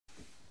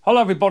Hello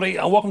everybody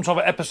and welcome to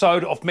another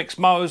episode of Mixed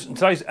Mowers. In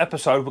today's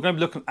episode we're going to be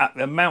looking at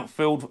the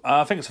Mountfield,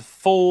 I think it's a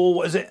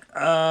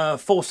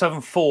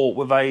 474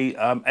 with a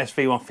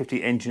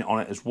SV150 engine on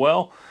it as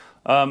well.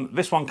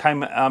 This one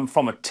came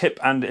from a tip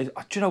and do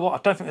you know what, I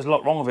don't think there's a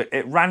lot wrong with it.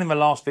 It ran in the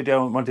last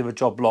video when I did the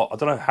job lot. I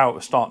don't know how it will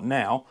start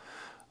now,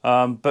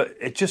 but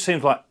it just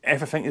seems like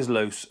everything is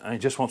loose and it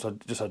just wants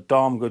just a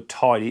darn good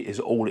tidy is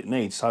all it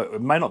needs. So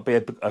it may not be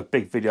a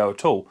big video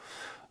at all,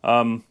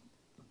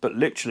 but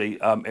literally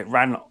it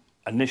ran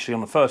initially on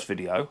the first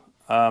video.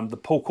 The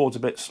pull cord's a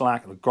bit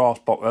slack, the grass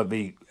box,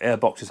 the air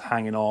box is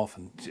hanging off,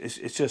 and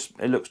it's just,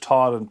 it looks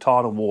tired and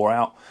wore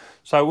out.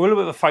 So we're a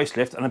little bit of a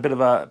facelift and a bit of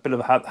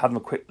having a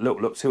quick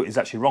look, see what is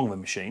actually wrong with the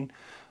machine.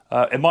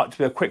 It might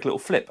be a quick little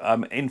flip,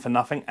 in for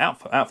nothing,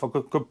 out for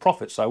good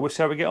profit. So we'll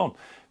see how we get on.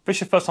 If this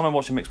is your first time I'm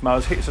watching Mixed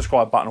Mowers, hit the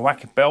subscribe button,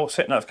 whack your bell,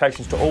 set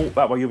notifications to all.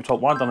 That way you'll be told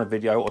when I've done a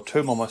video or two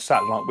on my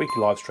Saturday night weekly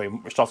live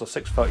stream, which starts at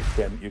 6:30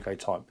 PM UK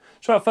time.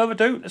 So without further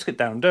ado, let's get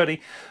down and dirty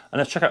and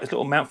let's check out this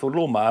little Mountfield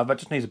lawnmower that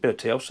just needs a bit of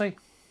TLC.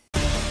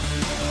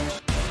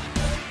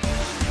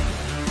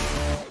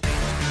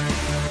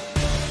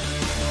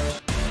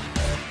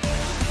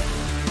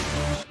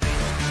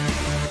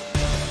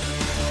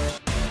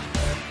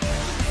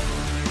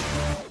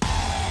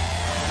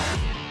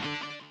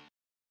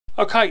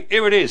 Okay,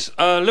 here it is,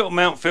 little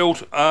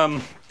Mountfield.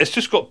 It's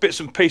just got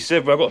bits and pieces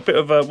everywhere. I've got a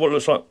bit of what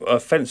looks like a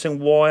fencing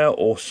wire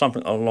or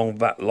something along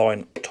that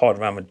line tied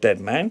around a dead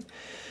man.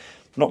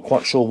 Not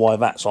quite sure why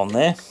that's on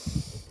there.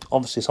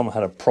 Obviously someone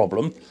had a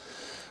problem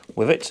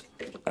with it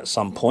at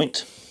some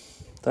point.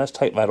 Let's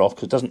take that off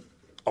because it doesn't,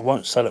 I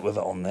won't sell it with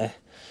it on there.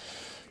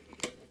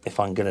 If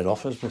I can get it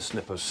off. There's my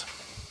slippers.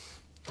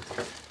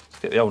 Let's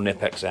get the old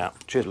Nipex out.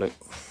 Cheers, Luke.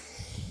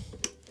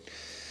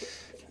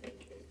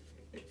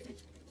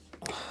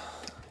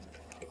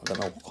 I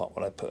don't know quite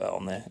what I put that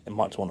on there. It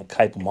might just want a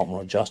cable might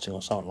want adjusting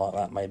or something like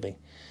that, maybe.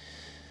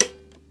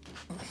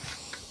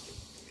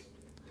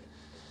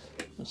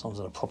 This one's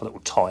in a proper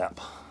little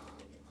tie-up.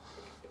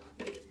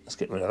 Let's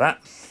get rid of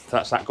that. So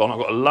that's that gone. I've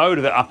got a load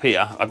of it up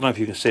here. I don't know if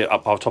you can see it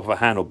up on top of the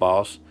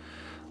handlebars.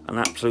 An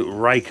absolute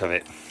rake of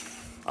it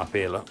up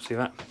here, look. See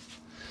that?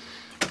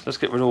 Let's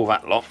get rid of all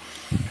that lot.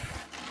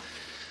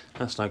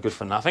 That's no good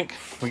for nothing.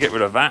 We'll get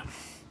rid of that.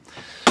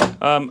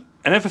 And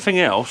everything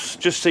else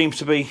just seems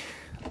to be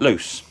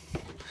loose.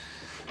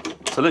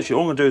 So literally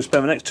all I'm going to do is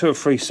spend the next 2 or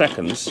 3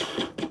 seconds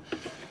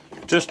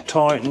just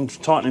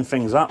tightening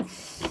things up,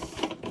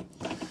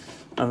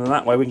 and then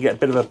that way we can get a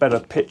bit of a better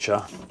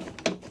picture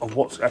of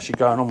what's actually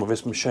going on with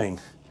this machine.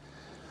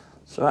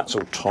 So that's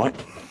all tight.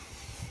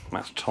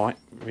 That's tight.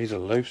 These are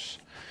loose.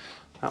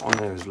 That one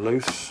there is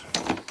loose.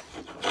 So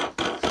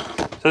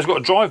it's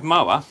got a drive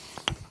mower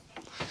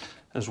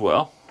as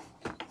well.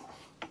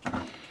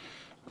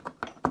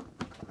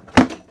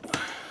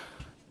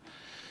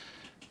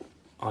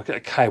 I'll get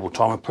a cable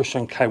tie and push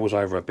them cables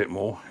over a bit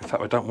more. In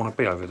fact, I don't want to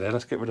be over there.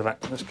 Let's get rid of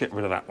that. Let's get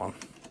rid of that one.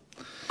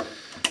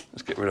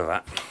 Let's get rid of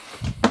that.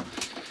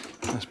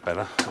 That's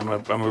better. I'm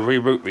going to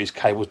reroute these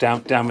cables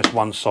down this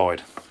one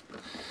side.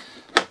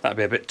 That'd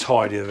be a bit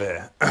tidier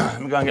there.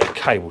 I'm going to get a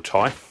cable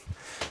tie.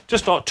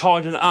 Just start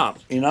tidying it up,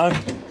 you know.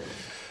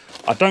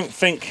 I don't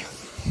think,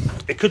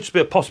 it could just be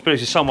a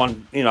possibility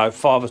someone, you know,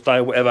 Father's Day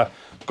or whatever,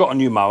 got a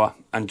new mower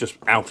and just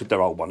outed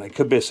their old one. It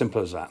could be as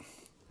simple as that.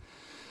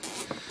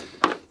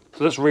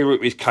 So let's reroute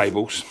these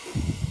cables.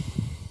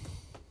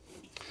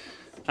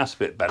 That's a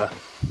bit better.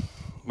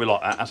 We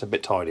like that, that's a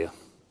bit tidier.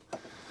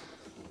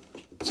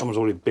 Someone's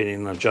already been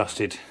in and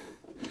adjusted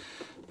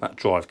that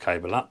drive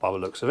cable up by the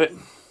looks of it.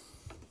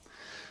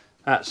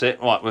 That's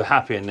it, right, we're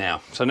happier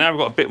now. So now we've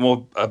got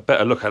a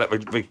better look at it.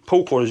 The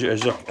pull cord,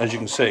 as you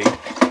can see,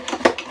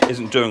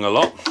 isn't doing a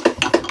lot.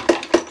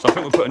 So I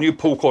think we'll put a new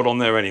pull cord on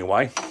there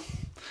anyway.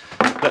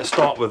 Let's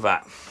start with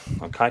that,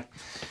 okay?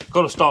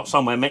 Got to start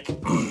somewhere, Mick.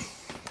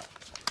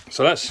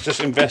 So let's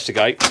just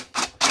investigate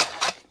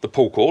the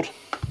pull cord.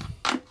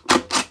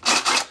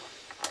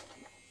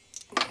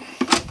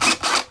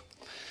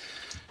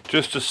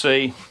 Just to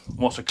see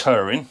what's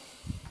occurring.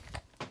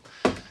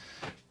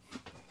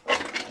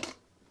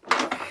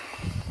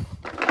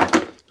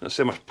 Let's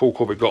see how much pull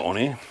cord we've got on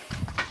here.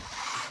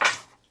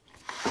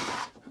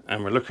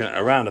 And we're looking at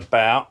around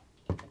about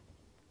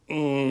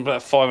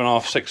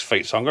 5.5, 6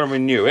 feet. So I'm going to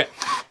renew it.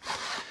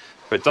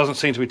 But it doesn't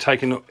seem to be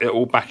taking it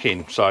all back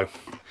in. So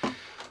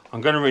I'm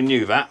going to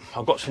renew that.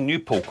 I've got some new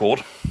pull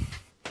cord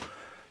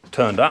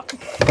turned up.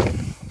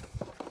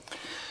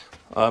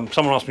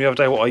 Someone asked me the other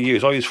day what I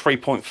use. I use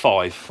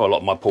 3.5 for a lot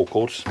of my pull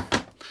cords.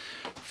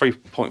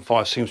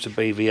 3.5 seems to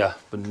be the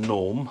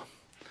norm.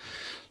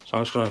 So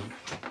I'm just going to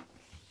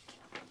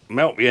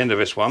melt the end of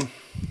this one.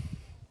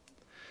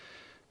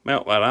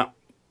 Melt that up.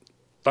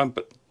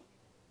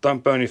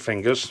 Don't burn your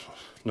fingers.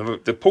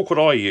 The pull cord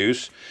I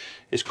use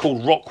is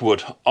called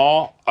Rockwood.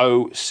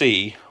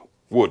 R-O-C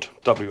Wood.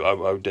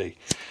 W-O-O-D.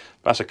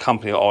 That's a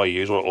company that I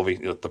use, or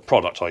the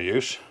product I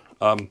use.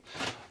 Not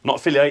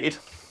affiliated,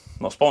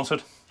 not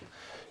sponsored.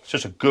 It's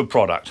just a good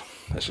product.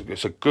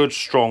 It's a good,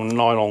 strong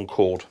nylon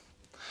cord.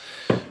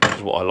 This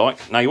is what I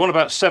like. Now you want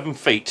about 7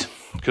 feet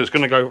because it's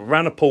going to go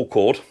around the pull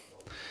cord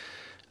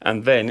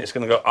and then it's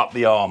going to go up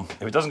the arm.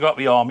 If it doesn't go up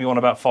the arm, you want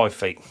about 5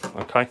 feet,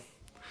 okay?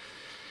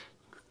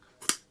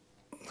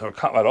 So I'll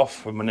cut that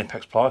off with my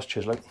Nipex pliers,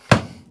 chiseling.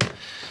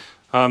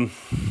 We'll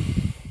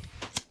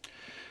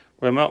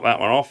melt that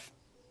one off.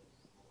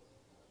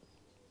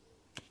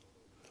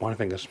 1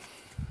 fingers.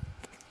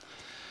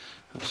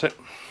 That's it.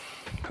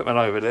 Put that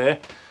over there.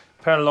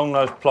 Pair of long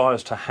nose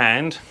pliers to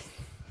hand.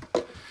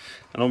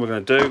 And all we're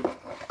going to do,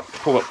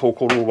 pull that pull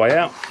cord all the way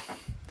out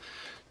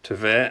to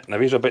there. Now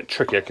these are a bit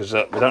trickier because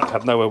we don't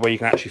have nowhere where you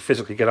can actually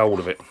physically get hold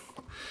of it.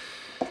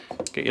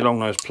 Get your long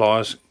nose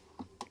pliers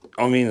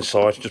on the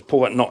inside, just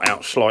pull that knot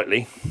out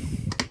slightly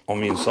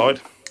on the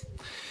inside.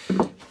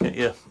 Get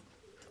your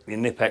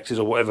Nipexes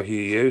or whatever you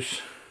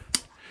use.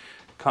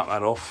 Cut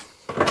that off.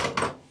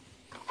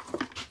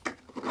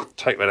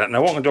 Take that out.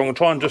 Now what I'm going to do, I'm going to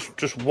try and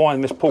just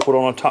wind this pull cord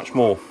on a touch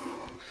more.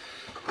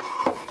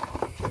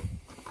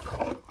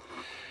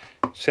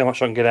 See how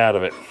much I can get out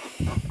of it.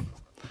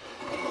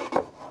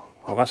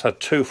 Well, that's had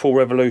 2 full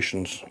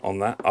revolutions on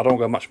that. I don't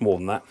go much more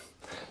than that.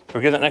 So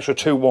we'll give that an extra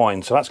 2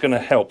 winds, so that's going to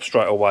help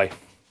straight away.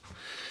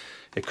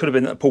 It could have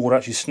been that the pull cord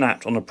actually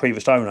snapped on the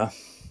previous owner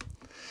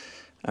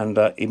and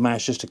he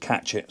managed just to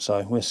catch it,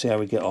 so we'll see how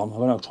we get on. I'm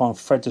going to try and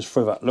thread this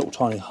through that little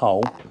tiny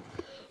hole,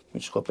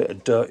 which has got a bit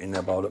of dirt in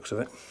there by the looks of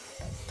it.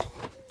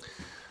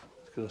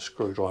 Let's get a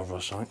screwdriver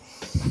or something.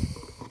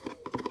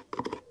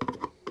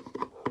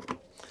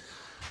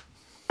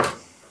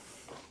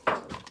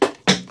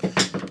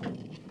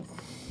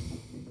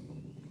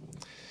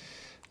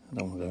 I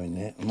don't want to go in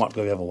there. I might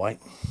go the other way.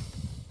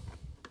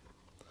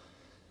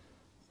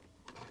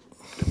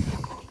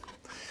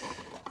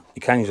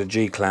 You can use a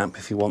G-clamp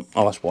if you want.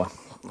 Oh, that's why.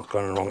 I'm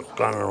going on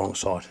the wrong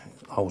side.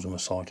 Holes on the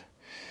side,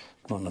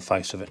 not on the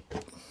face of it.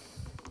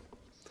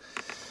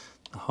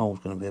 The hole's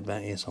going to be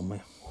about here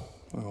somewhere.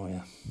 Oh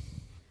yeah.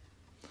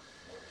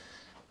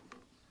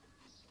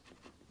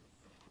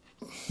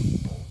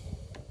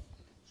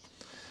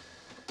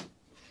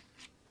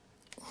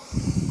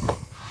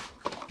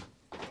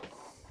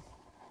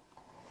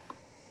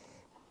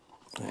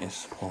 It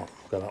is. Right,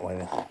 go that way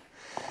then.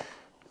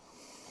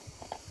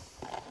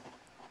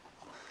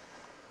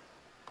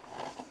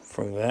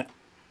 Through there.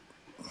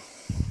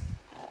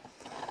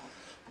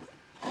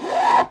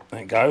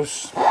 There it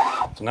goes.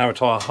 So now we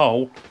tie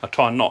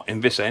a knot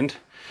in this end.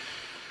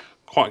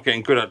 Quite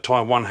getting good at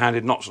tying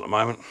one-handed knots at the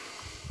moment.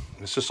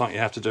 It's just something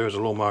you have to do as a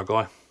lawnmower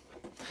guy.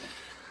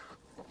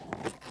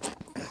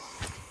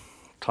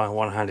 Tying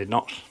one-handed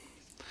knots.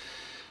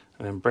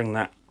 And then bring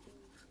that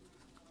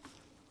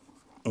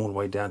all the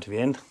way down to the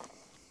end.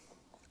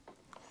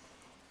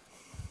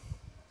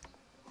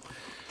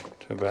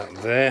 To about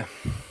there.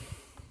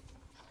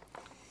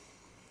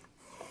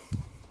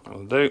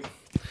 That'll do.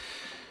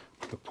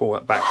 We'll pull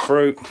that back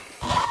through.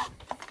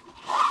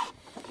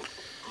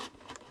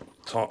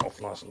 Tie it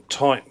off nice and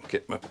tight.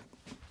 Get my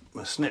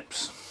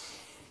snips.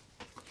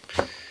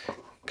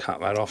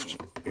 Cut that off.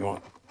 You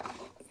want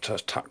it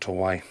just tucked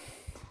away.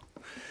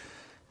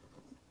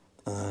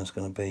 It's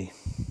going to be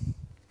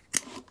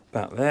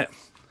about there.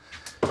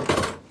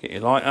 Get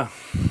your lighter.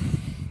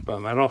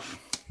 Burn that off.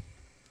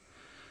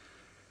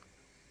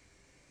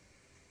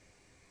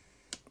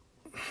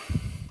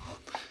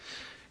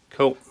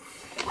 Cool.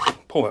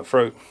 Pull that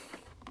through.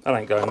 That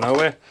ain't going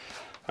nowhere.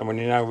 And when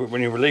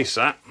you release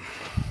that,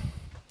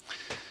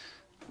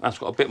 that's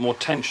got a bit more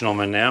tension on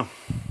there now,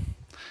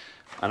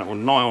 and it will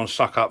nigh on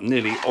suck up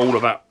nearly all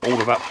of that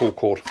pull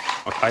cord.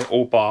 Okay,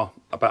 all bar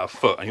about a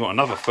foot, and you want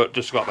another foot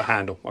just to go up the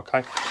handle.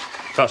 Okay, so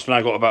that's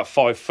now got about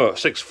 5 foot,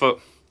 6 foot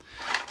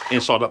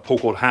inside that pull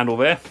cord handle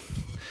there.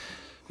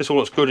 This all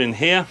looks good in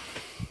here.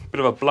 Bit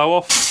of a blow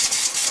off.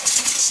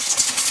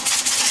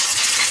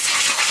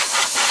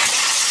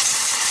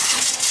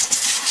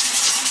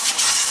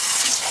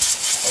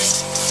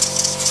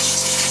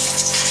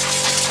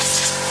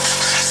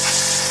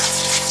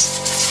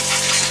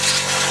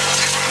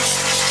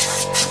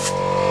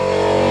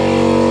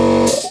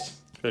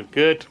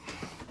 Good.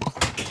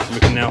 We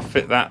can now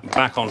fit that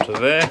back onto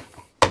there.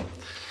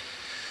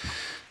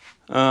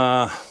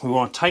 We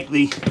want to take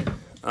the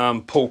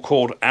pull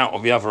cord out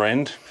of the other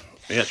end,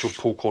 the actual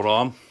pull cord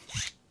arm,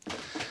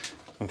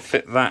 and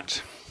fit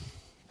that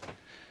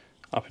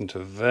up into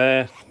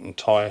there and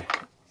tie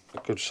a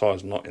good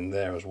size knot in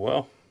there as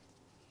well.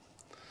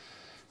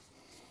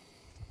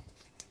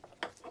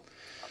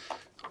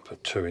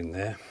 Put 2 in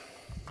there.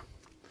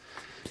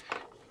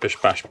 Bish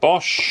bash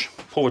bosh.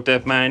 Pull the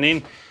dead man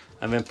in.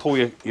 And then pull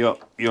your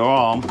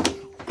arm,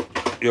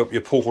 your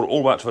pull cord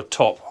all the way up to the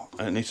top,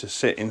 and it needs to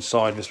sit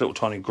inside this little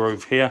tiny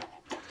groove here,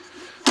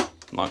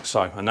 like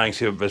so. And now you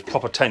see there's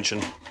proper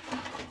tension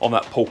on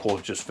that pull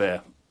cord just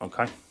there.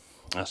 Okay,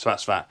 so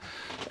that's that.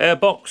 Air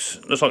box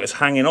looks like it's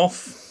hanging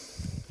off.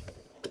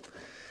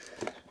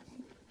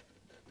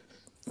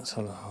 That's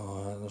a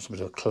bit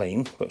of a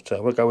clean, but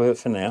we'll go with it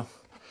for now.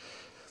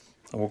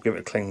 And we'll give it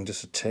a clean,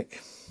 just a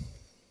tick.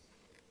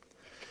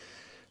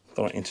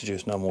 Don't want to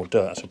introduce no more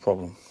dirt, that's a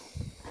problem.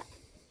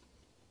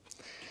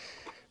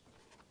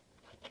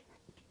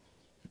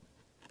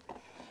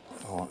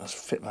 Alright, let's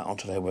fit that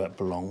onto there where it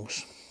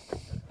belongs.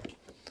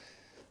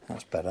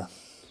 That's better.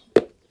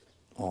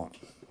 Alright.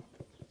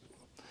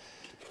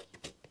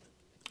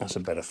 That's a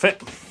better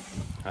fit.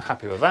 I'm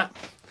happy with that.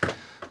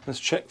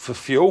 Let's check for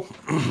fuel.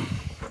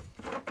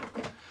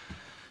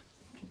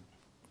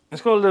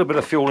 It's got a little bit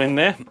of fuel in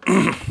there.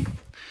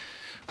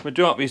 We'll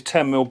do up these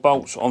 10mm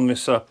bolts on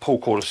this pull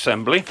cord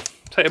assembly.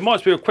 So it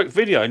might be a quick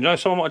video, you know,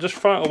 someone might just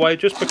throw it away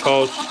just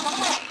because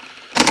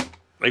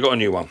they got a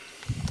new one.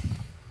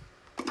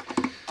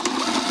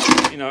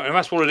 You know, and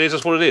that's what it is,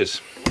 that's what it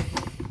is.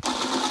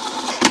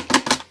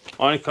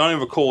 I can't even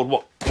record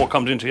what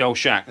comes into the old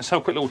shack. Let's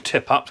have a quick little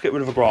tip up to get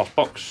rid of a grass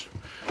box.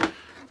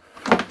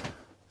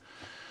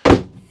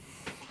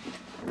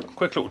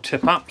 Quick little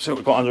tip up, see what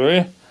we've got under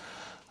here.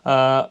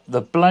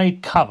 The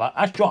blade cover,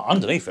 actually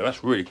underneath it,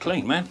 that's really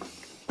clean, man.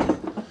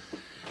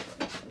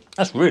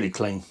 That's really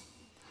clean.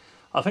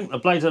 I think the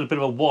blade's had a bit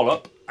of a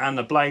wallop and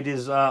the blade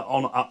is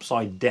on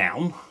upside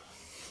down.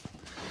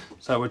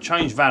 So we'll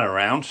change that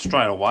around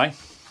straight away.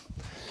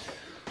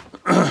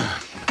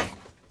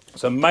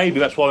 So maybe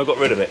that's why I got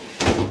rid of it.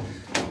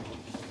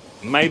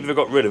 Maybe they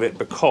got rid of it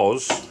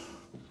because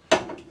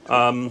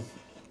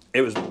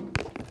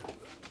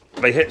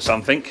they hit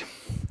something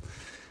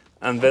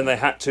and then they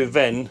had to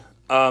then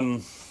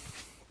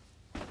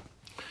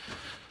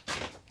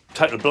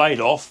take the blade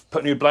off,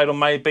 put a new blade on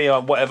maybe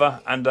or whatever,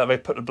 and they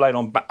put the blade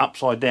on back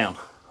upside down.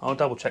 I'll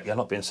double check you, I'm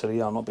not being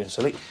silly, I'm not being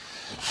silly.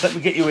 Let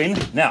me get you in.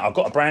 Now I've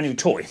got a brand new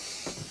toy,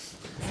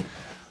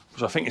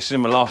 which I think this is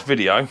in my last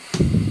video,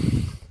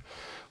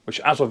 which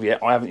as of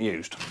yet I haven't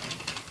used.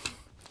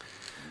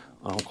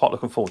 I'm quite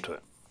looking forward to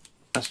it.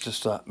 Let's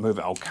just move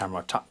it old camera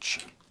a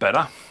touch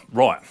better.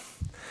 Right,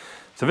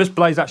 so this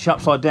blade's actually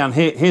upside down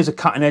here. Here's a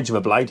cutting edge of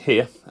a blade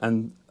here,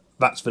 and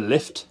that's the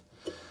lift.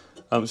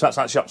 So that's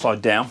actually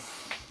upside down.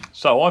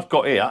 So I've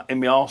got here in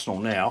my arsenal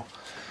now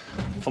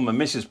from my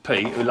Mrs.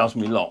 P, who loves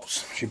me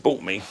lots. She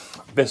bought me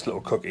this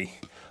little cookie,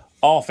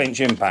 1/2 inch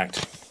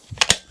impact.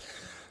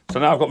 So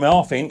now I've got my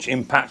 1/2 inch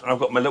impact and I've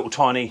got my little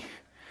tiny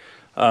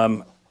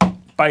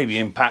baby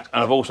impact,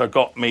 and I've also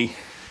got my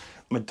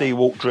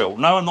DeWalt drill.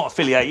 No, I'm not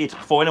affiliated,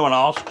 before anyone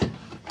asks.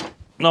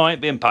 No, I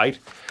ain't being paid.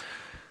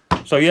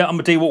 So yeah, I'm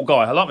a DeWalt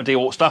guy. I like my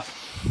DeWalt stuff.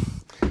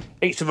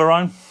 Each to their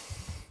own.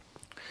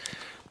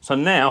 So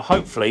now,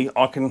 hopefully,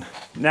 I can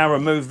now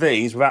remove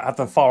these without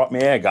having to fire up my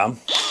air gun.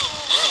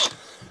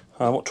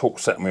 What torque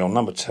set am I on?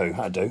 Number 2,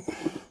 that'll do.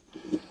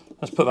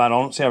 Let's put that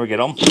on, see how we get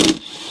on.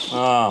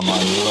 Oh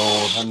my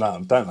lord, no,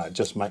 don't that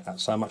just make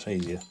that so much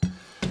easier.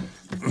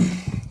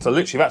 So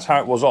literally that's how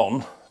it was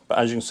on, but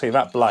as you can see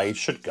that blade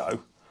should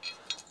go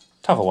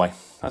t'other way.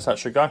 That's how it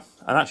should go.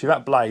 And actually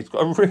that blade's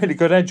got a really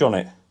good edge on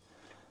it.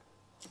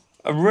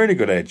 A really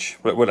good edge.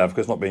 Well, it would have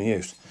because it's not being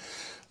used.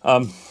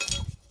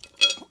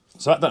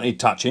 So that don't need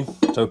touching.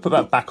 So we'll put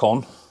that back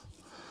on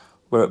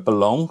where it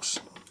belongs.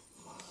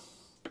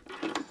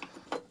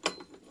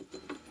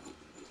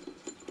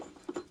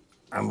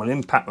 And we'll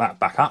impact that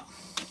back up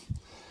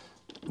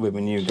with my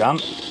new gun.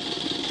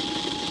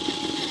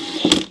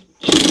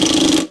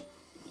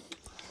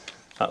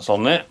 That's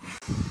on there.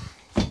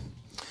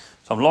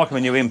 So I'm liking my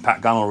new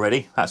impact gun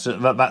already. That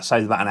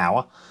saves about an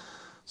hour.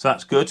 So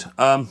that's good.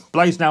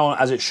 Blade's now on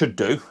as it should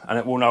do, and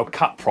it will now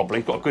cut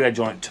properly. Got a good edge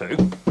on it too.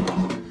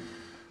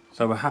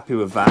 So we're happy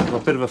with that.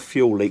 Got a bit of a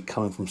fuel leak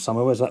coming from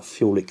somewhere. Where's that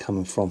fuel leak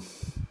coming from?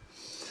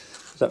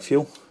 Is that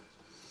fuel?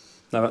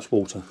 No, that's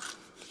water.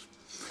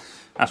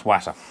 That's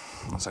water.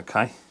 That's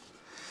okay.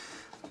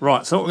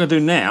 Right, so what we're going to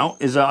do now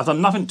is I've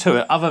done nothing to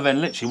it other than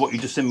literally what you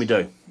just seen me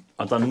do.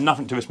 I've done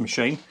nothing to this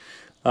machine.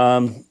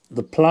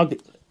 The plug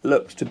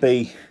looks to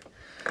be...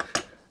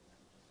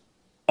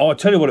 Oh, I'll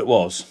tell you what it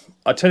was.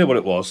 I'll tell you what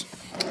it was.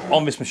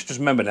 On this machine, just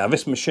remember now,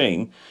 this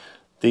machine,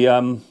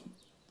 the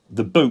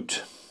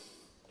boot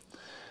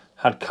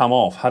had come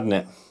off, hadn't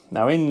it?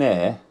 Now in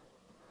there,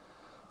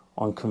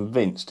 I'm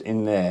convinced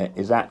in there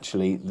is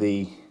actually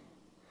the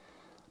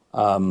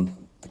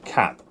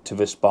cap to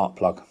this spark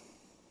plug.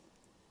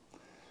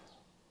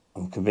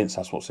 I'm convinced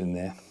that's what's in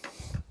there.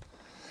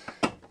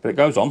 But it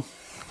goes on.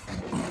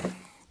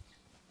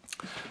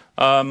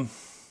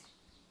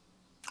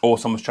 Or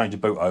someone's changed the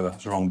boot over.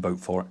 It's the wrong boot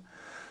for it.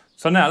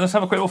 So now let's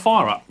have a quick little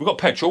fire up. We've got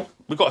petrol.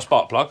 We've got a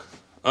spark plug.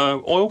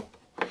 Oil.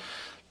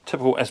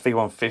 Typical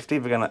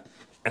SV150.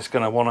 It's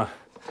gonna want to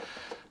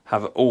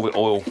have all the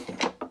oil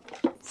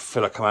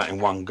filler come out in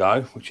one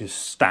go, which is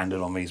standard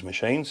on these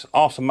machines.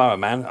 Ask the Mower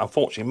Man.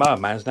 Unfortunately, Mower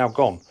Man's now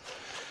gone.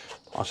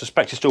 I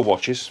suspect he still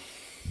watches.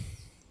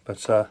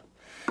 But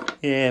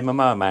yeah, my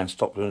Mower Man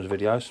stopped doing his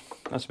videos.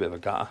 That's a bit of a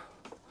gutter.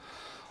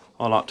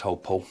 I like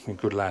told Paul. He's a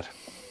good lad.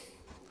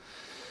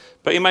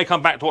 But he may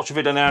come back to watch a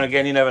video now and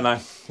again. You never know.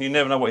 You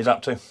never know what he's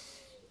up to.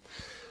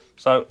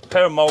 So a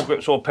pair of mole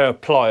grips or a pair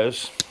of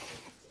pliers.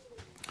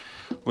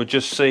 We'll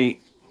just see.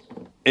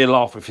 He'll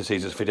laugh if he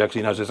sees this video because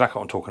he knows exactly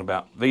what I'm talking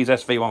about. These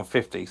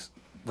SV150s,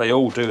 they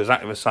all do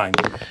exactly the same.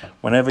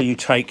 Whenever you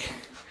take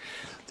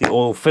the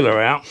oil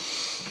filler out,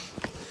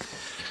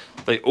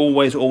 they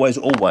always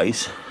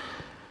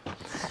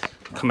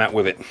come out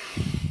with it.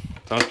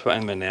 So let's put it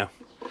in there now.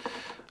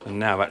 And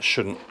now that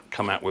shouldn't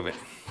come out with it.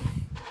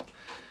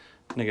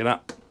 Nig it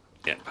up.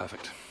 Yeah,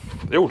 perfect.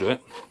 They all do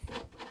it.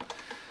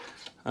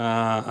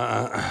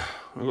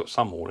 I've got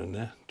some oil in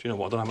there. Do you know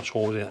what? I don't know how much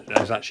oil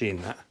is actually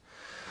in that.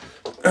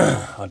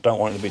 I don't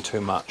want it to be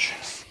too much.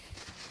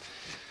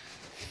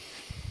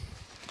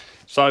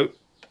 So,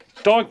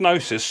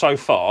 diagnosis so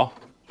far,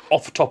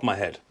 off the top of my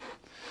head.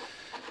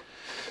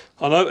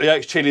 I know the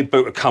HT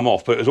boot had come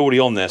off, but it was already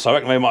on there, so I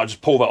reckon they might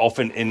just pull that off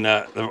in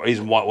the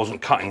reason why it wasn't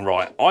cutting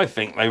right. I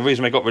think the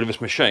reason they got rid of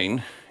this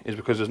machine is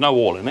because there's no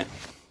oil in it,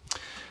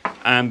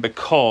 and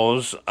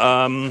because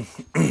I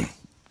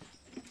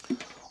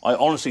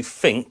honestly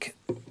think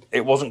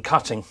it wasn't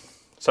cutting.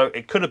 So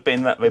it could have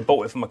been that they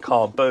bought it from a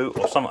car boot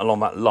or something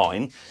along that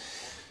line,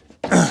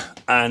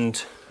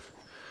 and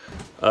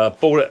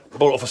bought it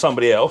off for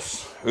somebody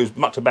else who's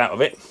mucked about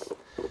with it,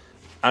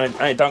 and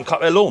it don't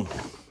cut their lawn.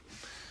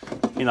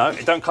 You know,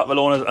 it don't cut the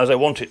lawn as they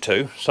want it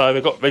to, so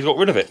they got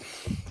rid of it.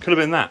 Could have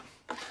been that,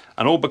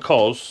 and all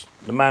because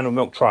the man with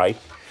milk tray,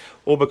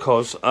 or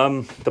because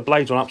the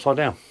blades went upside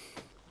down.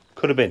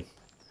 Could have been.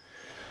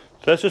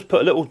 So let's just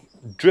put a little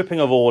dripping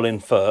of oil in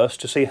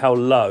first to see how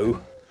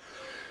low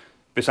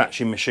this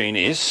actually machine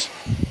is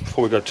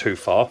before we go too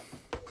far.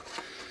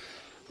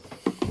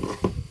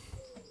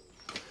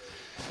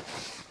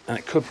 And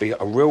it could be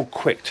a real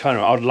quick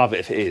turnaround. I'd love it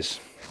if it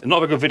is. It's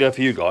not a good video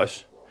for you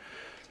guys,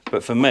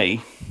 but for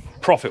me,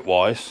 profit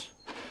wise,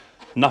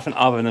 nothing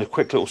other than a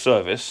quick little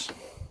service.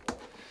 The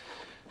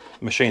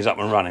machine's up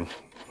and running.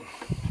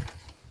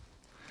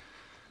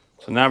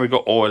 So now we've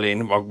got oil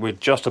in, we're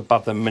just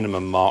above the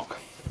minimum mark.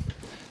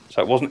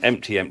 So it wasn't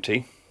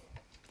empty.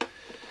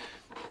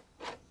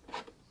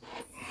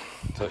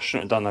 So it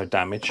shouldn't have done no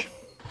damage.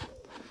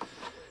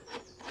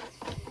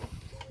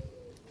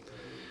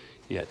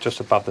 Yeah, just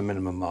above the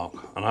minimum mark.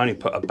 And I only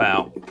put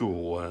about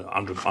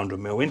 100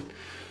 mil in.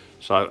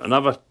 So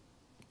another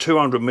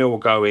 200 mil will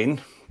go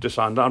in, just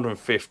under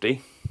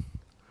 150.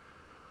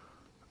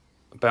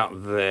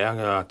 About there, I'm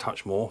going to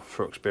touch more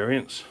for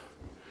experience.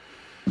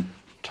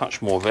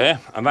 Touch more there,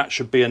 and that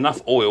should be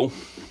enough oil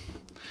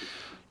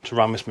to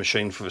run this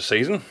machine for the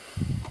season.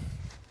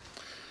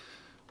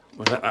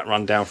 We'll let that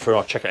run down through.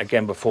 I'll check it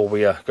again before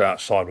we go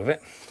outside with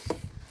it.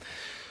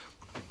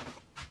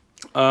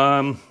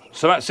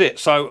 So that's it.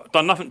 So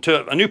done nothing to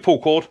it. A new pull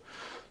cord.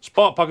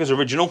 Spark plug is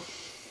original.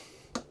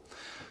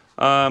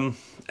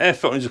 Air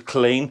filters are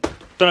clean.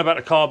 Don't know about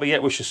the carb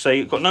yet. We shall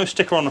see. Got no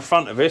sticker on the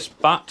front of this,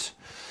 but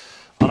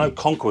I know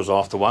Conquer was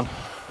after one.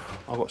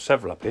 I've got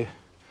several up here.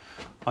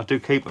 I do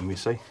keep them, you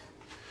see.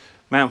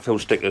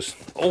 Mountfield stickers.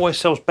 Always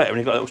sells better when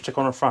you've got a little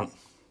sticker on the front.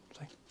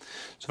 See?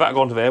 So that'll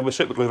go onto there. We'll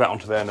super glue that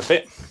onto there in a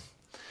bit.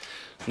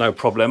 No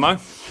problemo.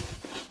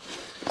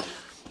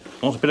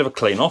 Want a bit of a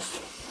clean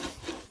off.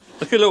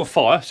 Let's get a little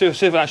fire. See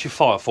if it actually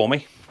fire for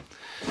me.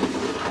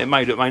 It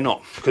may do, it may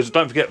not. Because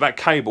don't forget that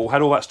cable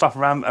had all that stuff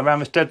around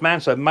this dead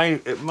man, so it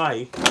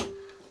may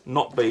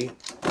not be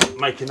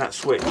making that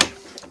switch.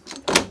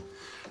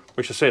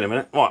 We shall see in a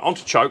minute. Right,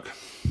 onto choke.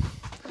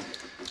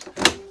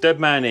 Dead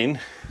man in.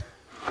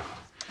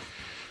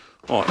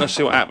 Right, let's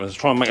see what happens. Let's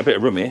try and make a bit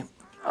of room here.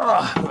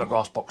 A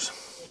glass box.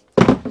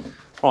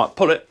 Right,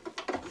 pull it.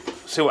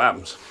 See what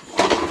happens.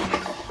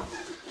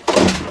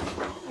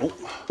 Oh.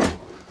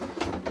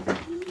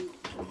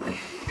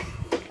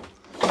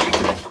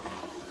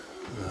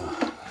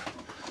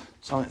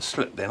 Something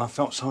slipped then. I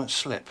felt something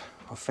slip,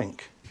 I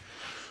think.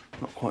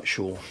 Not quite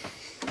sure.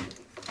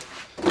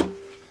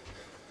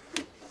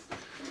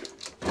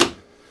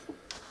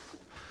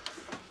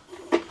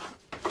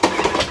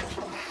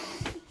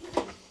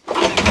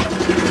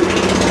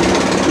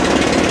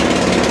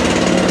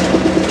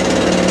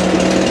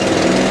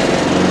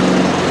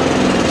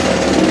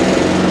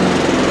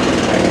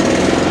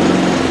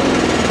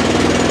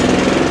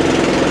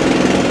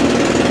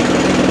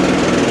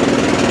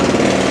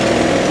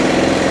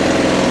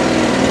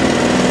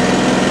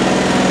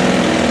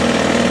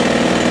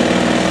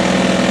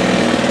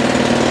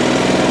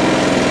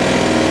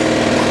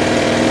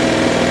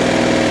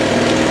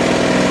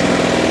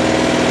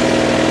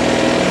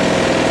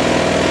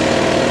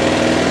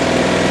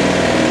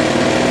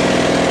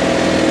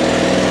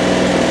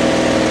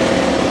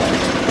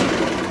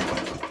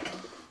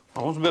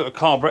 A bit of a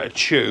carburetor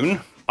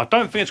tune. I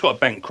don't think it's got a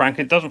bent crank.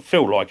 It doesn't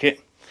feel like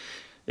it.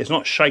 It's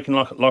not shaking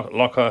like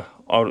I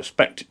would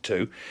expect it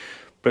to,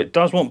 but it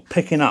does want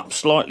picking up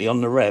slightly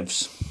on the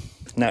revs.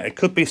 Now it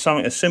could be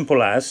something as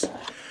simple as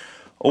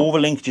all the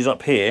linkages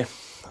up here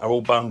are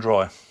all bone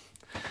dry,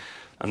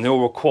 and they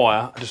all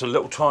require just a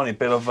little tiny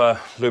bit of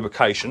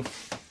lubrication.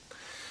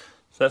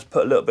 So let's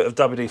put a little bit of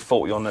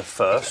WD-40 on there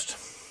first.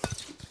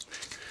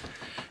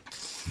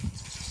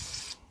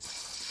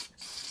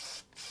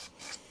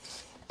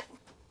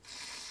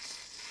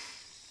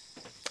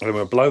 And then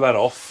we'll blow that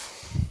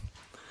off,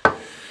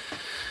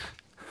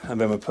 and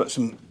then we'll put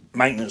some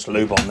maintenance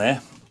lube on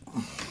there.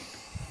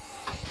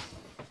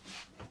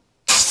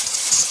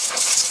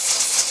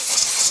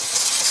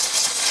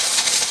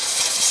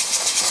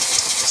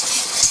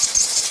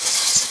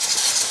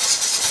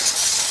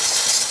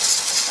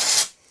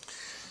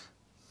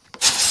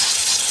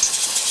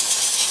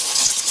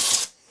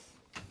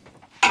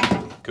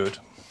 good.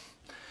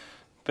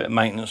 Bit of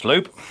maintenance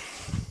lube,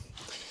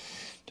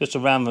 just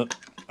around the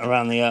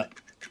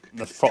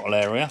throttle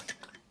area,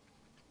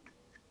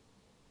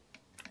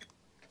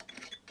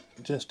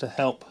 just to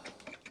help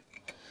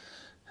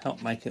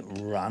make it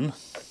run.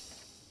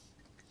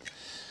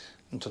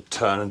 And to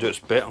turn and do its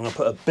bit, I'm going to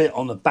put a bit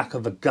on the back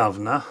of the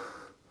governor.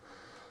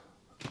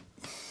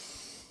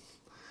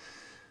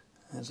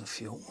 There's a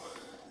fuel.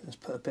 Let's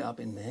put a bit up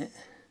in there.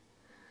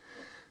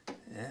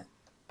 Yeah,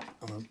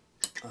 on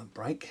a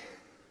brake.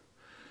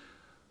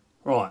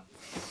 Right,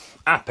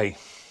 happy.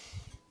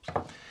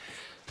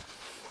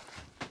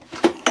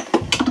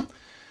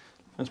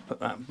 Let's put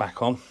that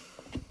back on.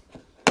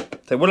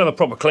 So we'll have a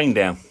proper clean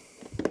down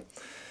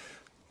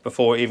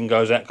before it even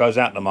goes out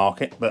the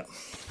market. But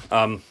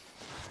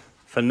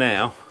for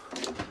now,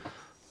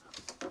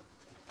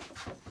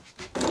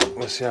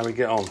 let's see how we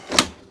get on.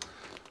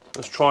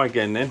 Let's try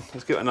again then.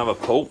 Let's give it another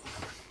pull.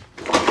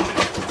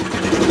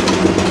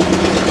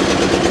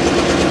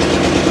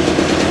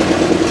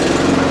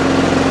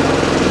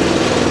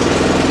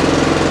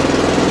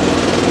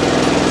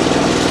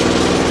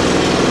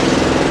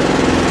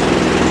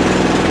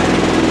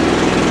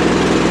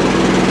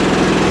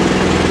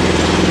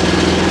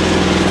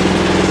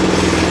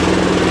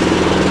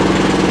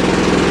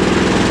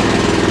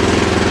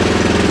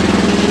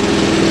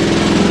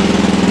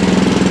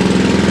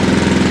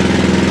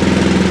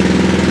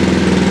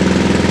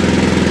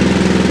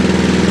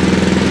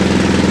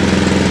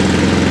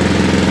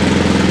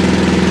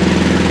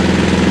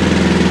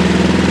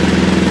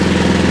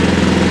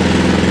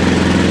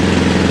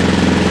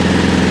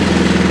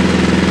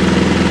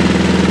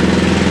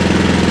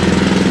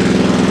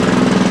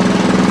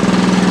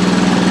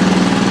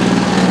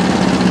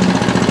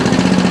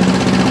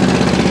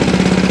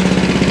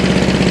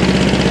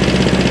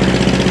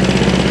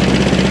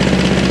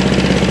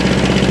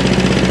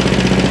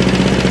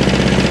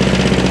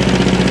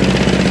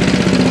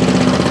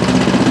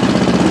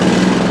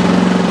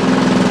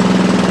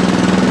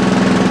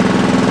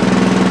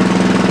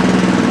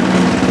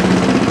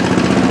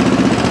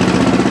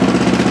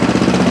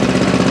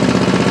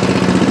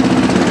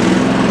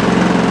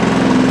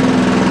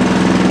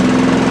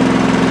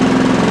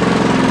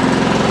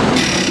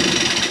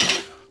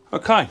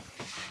 Okay,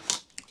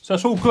 so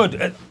it's all good.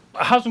 It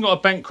hasn't got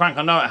a bent crank,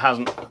 I know it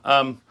hasn't.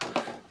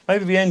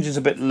 Maybe the engine's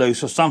a bit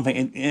loose or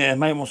something. Yeah,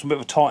 maybe it wants a bit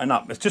of a tighten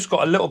up. It's just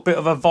got a little bit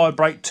of a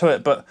vibrate to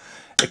it, but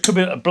it could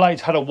be that the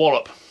blade's had a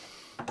wallop.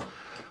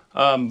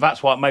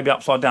 That's why it may be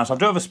upside down. So I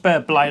do have a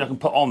spare blade I can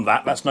put on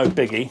that. That's no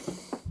biggie.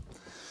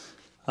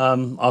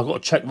 I've got to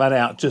check that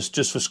out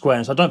just for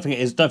squareness. I don't think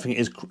it is. Don't think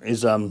it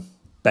is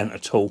bent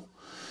at all.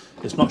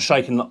 It's not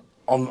shaking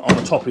on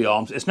the top of the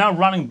arms. It's now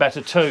running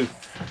better too.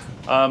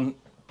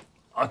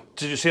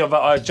 Did you see how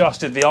I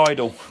adjusted the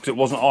idle because it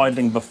wasn't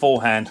idling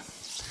beforehand?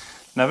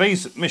 Now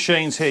these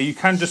machines here, you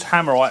can just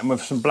hammerite them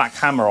with some black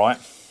hammerite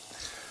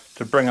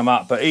to bring them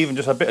up, but even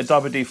just a bit of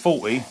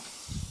WD-40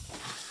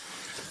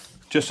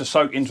 just to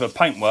soak into the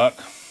paintwork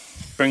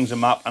brings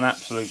them up an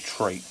absolute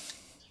treat.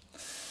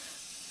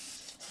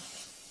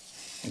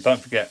 And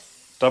don't forget,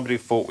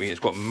 WD-40 has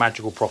got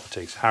magical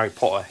properties. Harry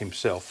Potter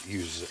himself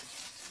uses it.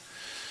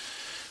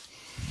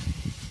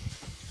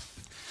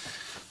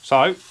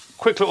 So,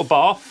 quick little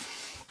bath.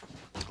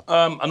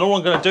 And all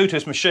I'm going to do to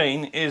this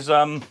machine is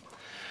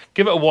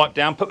give it a wipe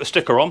down, put the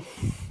sticker on.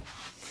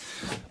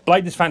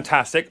 Blade is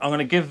fantastic. I'm going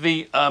to give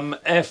the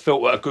air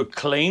filter a good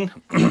clean.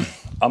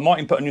 I might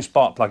even put a new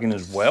spark plug in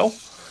as well,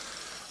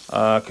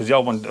 because the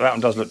old one, that one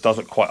does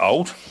look quite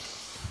old.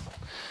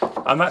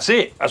 And that's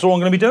it. That's all I'm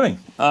going to be doing.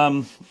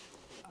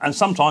 And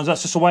sometimes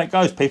that's just the way it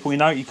goes, people. You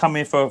know, you come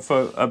here for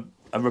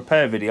a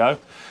repair video,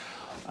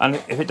 and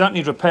if it don't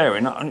need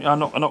repairing, I'm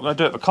not going to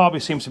do it. The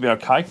carby seems to be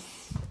okay.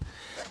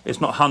 It's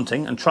not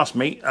hunting, and trust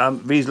me,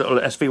 these little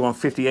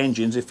SV150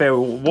 engines, if there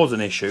was an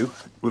issue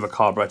with a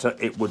carburetor,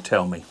 it would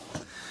tell me,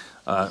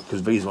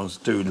 because these ones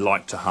do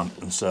like to hunt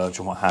and surge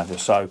and what have you.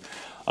 So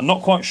I'm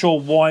not quite sure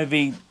why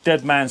the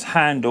Dead Man's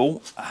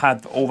handle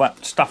had all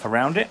that stuff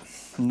around it.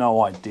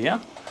 No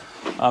idea,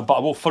 but I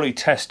will fully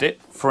test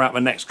it throughout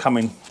the next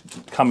coming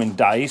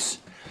days.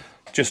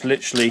 Just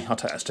literally, I'll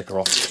take that sticker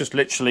off. Just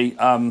literally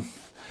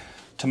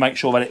to make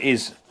sure that it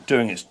is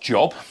doing its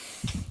job.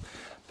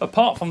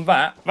 Apart from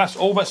that, that's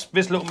all this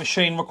little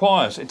machine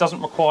requires. It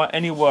doesn't require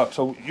any work.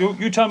 So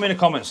you tell me in the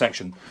comment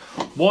section,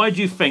 why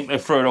do you think they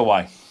threw it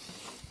away?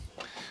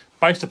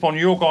 Based upon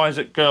your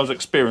girls'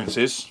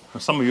 experiences,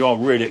 and some of you are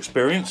really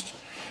experienced,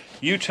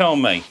 you tell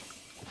me,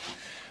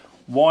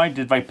 why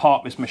did they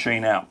park this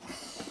machine out?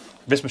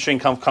 This machine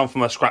come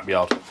from a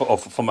scrapyard, or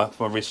from a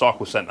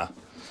recycle centre.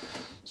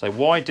 So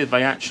why did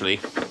they actually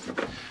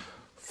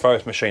throw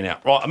this machine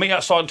out? Right, I'll meet you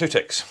outside in 2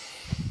 ticks.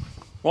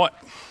 Right,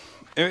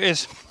 here it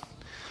is.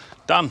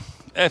 Done,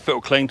 air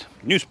filter cleaned,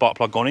 new spark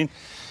plug gone in,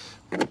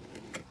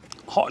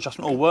 hot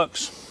adjustment all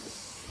works,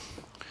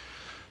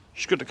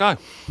 it's good to go.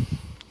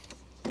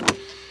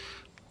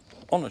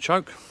 On the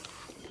choke.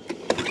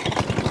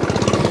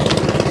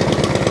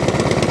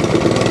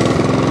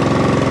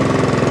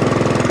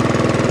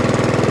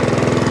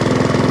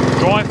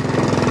 Drive.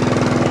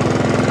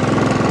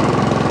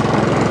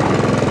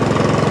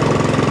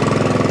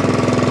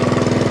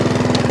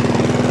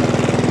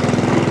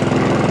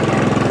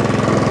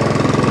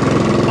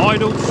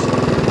 idles.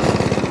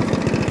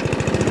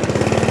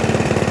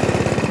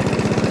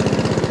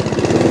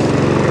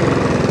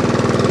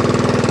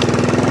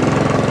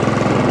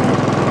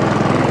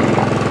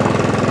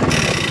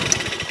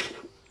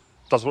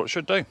 Does what it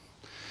should do.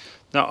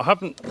 Now, I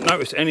haven't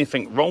noticed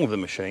anything wrong with the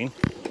machine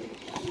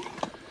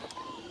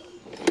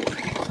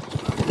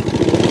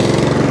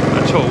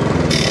at all.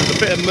 There's a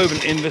bit of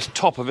movement in this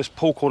top of this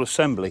pull cord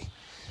assembly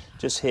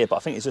just here, but I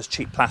think it's just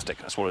cheap plastic.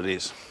 That's what it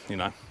is, you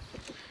know.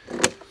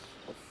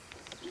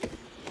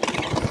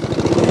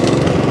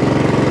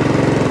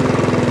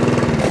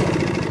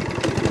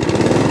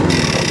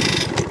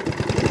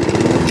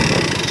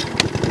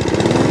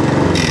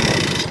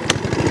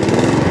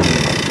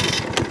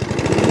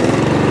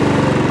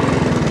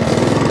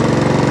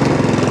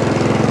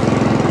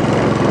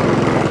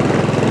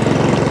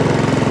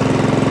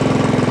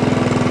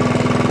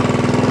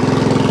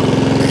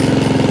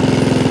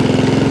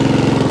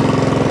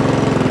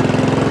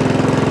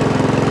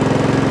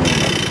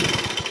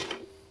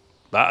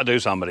 That'll do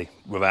somebody,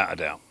 without a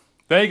doubt.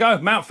 There you go,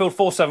 Mountfield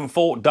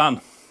 474,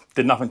 done.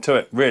 Did nothing to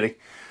it, really.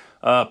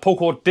 Pull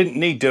cord didn't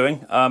need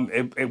doing.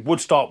 It would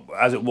start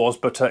as it was,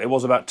 but it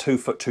was about 2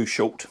 foot too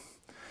short.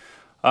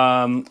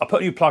 I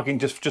put a new plug in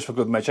just for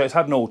good measure. It's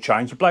had an oil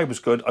change. The blade was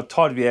good. I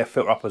tidied the air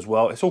filter up as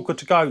well. It's all good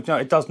to go. You know,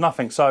 it does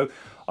nothing. So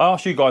I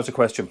asked you guys a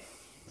question.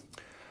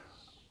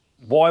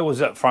 Why was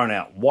that thrown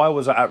out? Why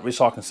was that at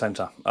recycling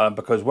centre?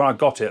 Because when I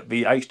got it,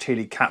 the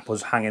HTLE cap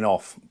was hanging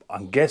off.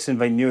 I'm guessing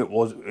they knew it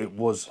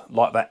was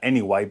like that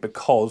anyway,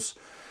 because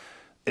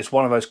it's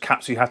one of those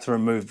caps you have to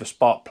remove the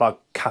spark plug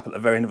cap at the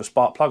very end of a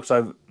spark plug.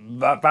 So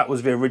that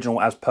was the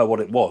original as per what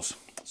it was.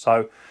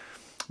 So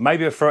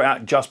maybe I threw it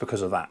out just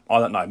because of that. I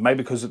don't know. Maybe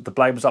because the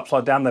blade was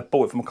upside down. They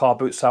bought it from a car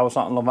boot sale or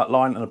something along that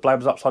line, and the blade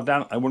was upside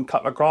down. They wouldn't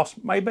cut the grass.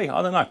 Maybe.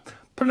 I don't know.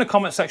 Put in the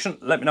comment section,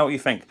 let me know what you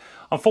think.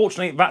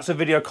 Unfortunately, that's the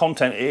video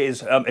content. It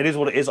is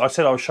what it is. I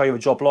said I would show you a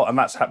job lot, and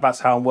that's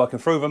how I'm working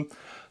through them.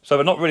 So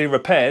they're not really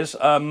repairs.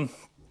 It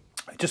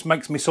just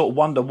makes me sort of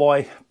wonder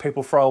why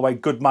people throw away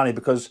good money,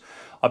 because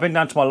I've been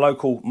down to my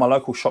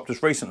local shop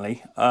just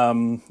recently,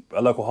 a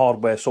local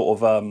hardware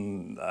sort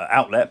of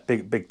outlet,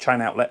 big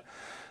chain outlet,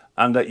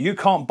 and you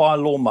can't buy a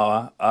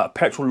lawnmower, a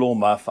petrol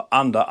lawnmower, for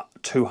under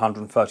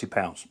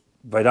 £230.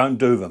 They don't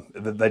do them.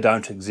 They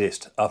don't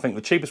exist. I think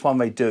the cheapest one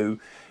they do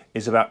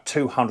is about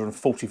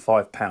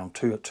 £245,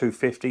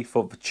 £250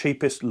 for the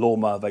cheapest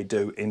lawnmower they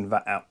do in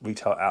that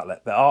retail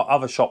outlet. There are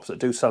other shops that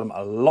do sell them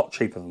a lot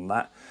cheaper than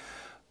that,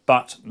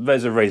 but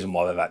there's a reason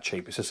why they're that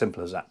cheap. It's as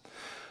simple as that.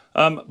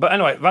 But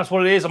anyway, that's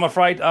what it is, I'm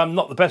afraid.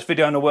 Not the best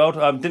video in the world.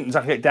 Didn't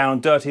exactly get down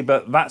and dirty,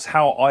 but that's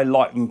how I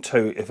like them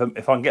too. If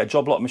I can get a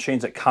job lot of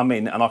machines that come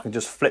in and I can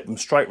just flip them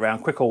straight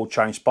round, quick oil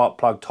change, spark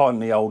plug, tighten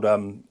the old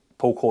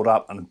pull cord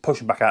up and push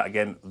them back out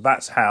again,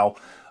 that's how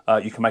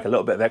you can make a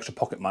little bit of extra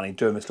pocket money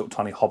doing this little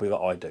tiny hobby that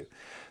I do.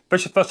 If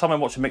it's your first time I'm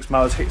watching Mixed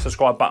Mowers, hit the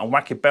subscribe button,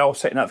 whack your bell,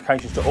 set your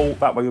notifications to all.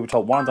 That way you'll be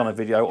told when I've done a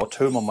video, or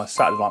two on my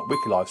Saturday night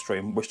weekly live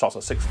stream, which starts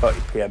at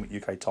 6:30 PM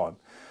UK time.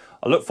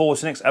 I look forward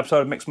to the next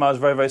episode of Mixed Mowers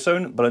very, very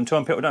soon. But until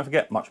then, people, don't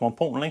forget, much more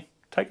importantly,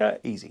 take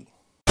it easy.